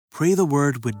Pray the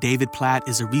Word with David Platt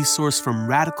is a resource from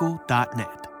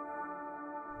radical.net.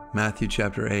 Matthew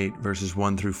chapter 8, verses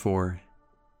 1 through 4.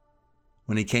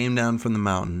 When he came down from the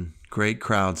mountain, great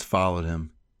crowds followed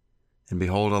him. And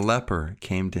behold, a leper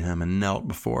came to him and knelt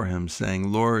before him,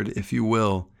 saying, Lord, if you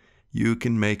will, you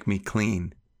can make me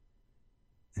clean.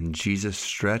 And Jesus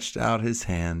stretched out his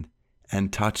hand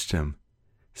and touched him,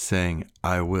 saying,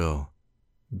 I will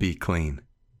be clean.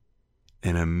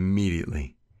 And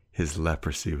immediately his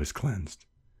leprosy was cleansed.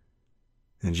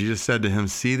 And Jesus said to him,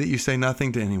 see that you say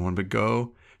nothing to anyone, but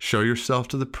go, show yourself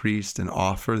to the priest and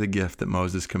offer the gift that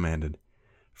Moses commanded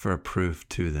for a proof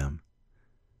to them.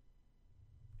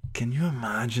 Can you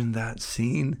imagine that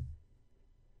scene?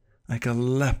 Like a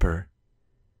leper,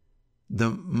 the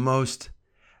most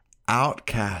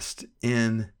outcast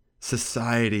in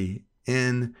society,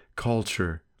 in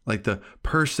culture, like the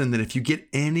person that if you get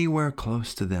anywhere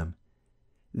close to them,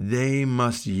 they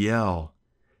must yell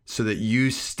so that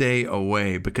you stay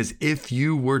away, because if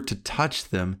you were to touch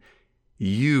them,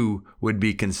 you would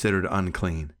be considered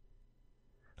unclean.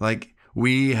 Like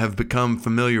we have become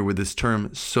familiar with this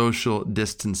term social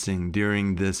distancing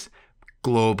during this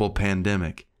global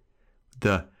pandemic.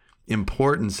 The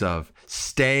importance of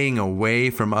staying away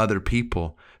from other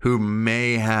people who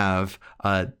may have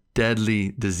a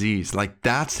deadly disease. Like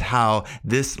that's how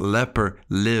this leper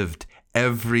lived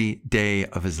every day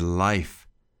of his life.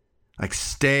 Like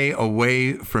stay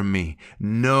away from me.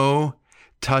 No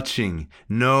touching,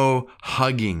 no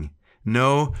hugging,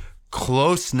 no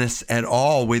closeness at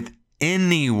all with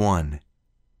anyone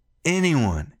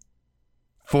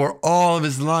for all of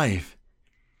his life.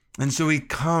 And so he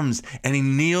comes and he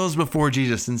kneels before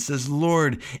Jesus and says,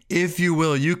 Lord, if you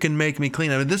will, you can make me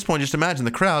clean. And at this point, just imagine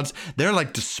the crowds, they're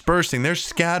like dispersing, they're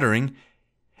scattering.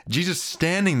 Jesus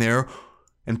standing there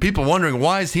and people wondering,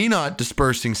 why is he not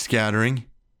dispersing, scattering?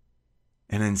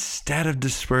 And instead of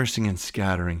dispersing and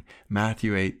scattering,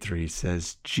 Matthew 8:3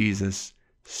 says, Jesus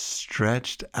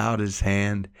stretched out his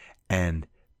hand and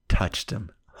touched him.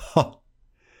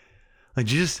 Like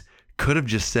Jesus could have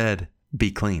just said, be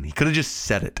clean. He could have just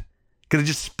said it. Could have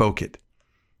just spoke it.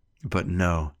 But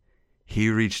no,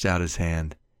 he reached out his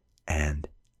hand and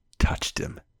touched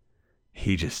him.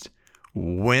 He just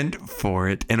went for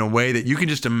it in a way that you can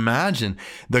just imagine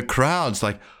the crowds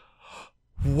like,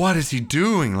 what is he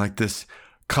doing? Like this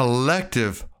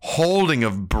collective holding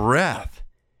of breath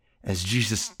as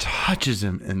Jesus touches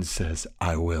him and says,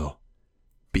 I will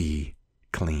be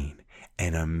clean.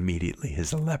 And immediately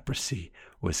his leprosy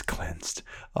was cleansed.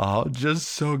 Oh, just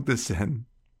soak this in.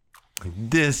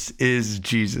 This is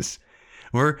Jesus.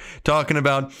 We're talking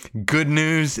about good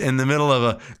news in the middle of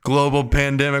a global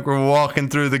pandemic. We're walking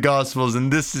through the Gospels,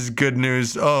 and this is good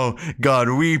news. Oh, God,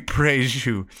 we praise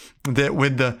you that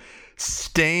with the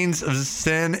stains of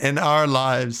sin in our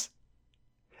lives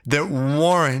that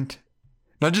warrant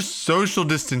not just social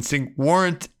distancing,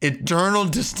 warrant eternal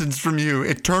distance from you,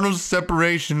 eternal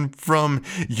separation from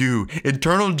you,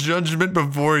 eternal judgment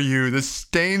before you, the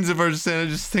stains of our sin. I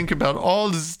just think about all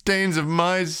the stains of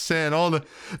my sin, all the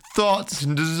thoughts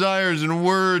and desires and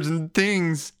words and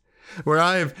things where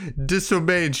I have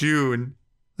disobeyed you, and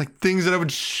like things that I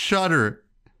would shudder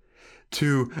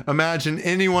to imagine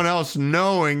anyone else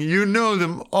knowing. You know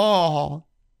them all,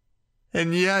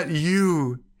 and yet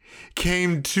you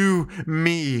came to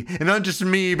me, and not just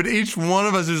me, but each one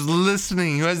of us who's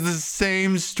listening, who has the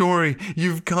same story.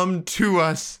 You've come to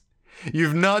us.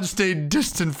 You've not stayed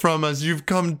distant from us. You've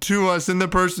come to us in the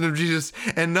person of Jesus,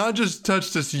 and not just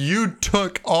touched us. You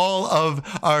took all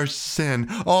of our sin,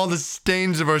 all the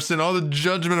stains of our sin, all the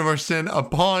judgment of our sin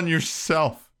upon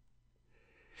yourself.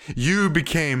 You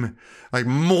became like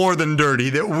more than dirty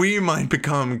that we might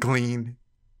become clean.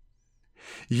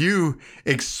 You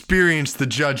experienced the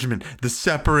judgment, the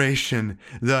separation,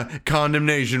 the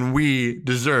condemnation we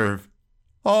deserve.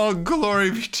 All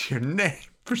glory be to your name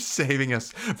for saving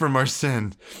us from our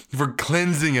sin, for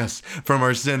cleansing us from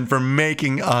our sin, for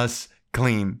making us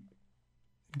clean.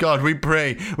 God, we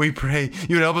pray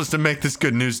you would help us to make this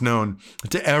good news known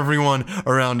to everyone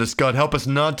around us. God, help us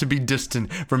not to be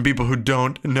distant from people who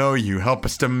don't know you. Help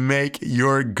us to make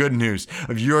your good news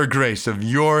of your grace, of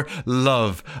your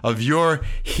love, of your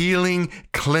healing,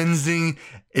 cleansing,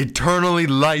 eternally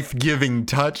life-giving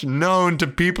touch known to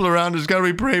people around us. God,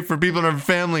 we pray for people in our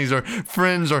families or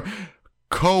friends or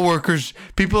co-workers,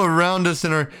 people around us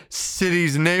in our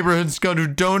cities, neighborhoods, God, who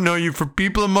don't know you, for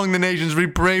people among the nations. We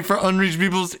pray for unreached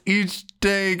peoples each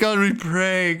day. God, we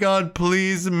pray, God,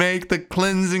 please make the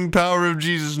cleansing power of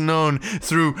Jesus known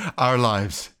through our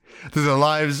lives, through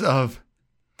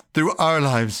our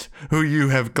lives who you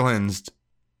have cleansed.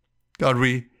 God,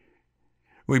 we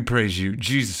We praise you.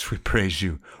 Jesus, we praise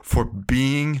you for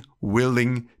being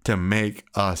willing to make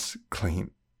us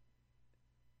clean.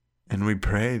 And we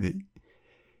pray that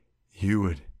you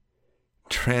would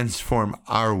transform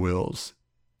our wills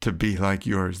to be like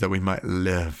yours, that we might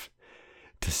live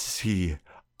to see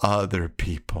other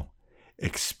people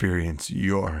experience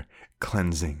your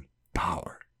cleansing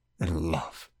power and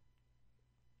love.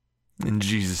 In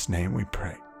Jesus' name we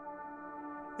pray.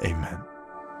 Amen.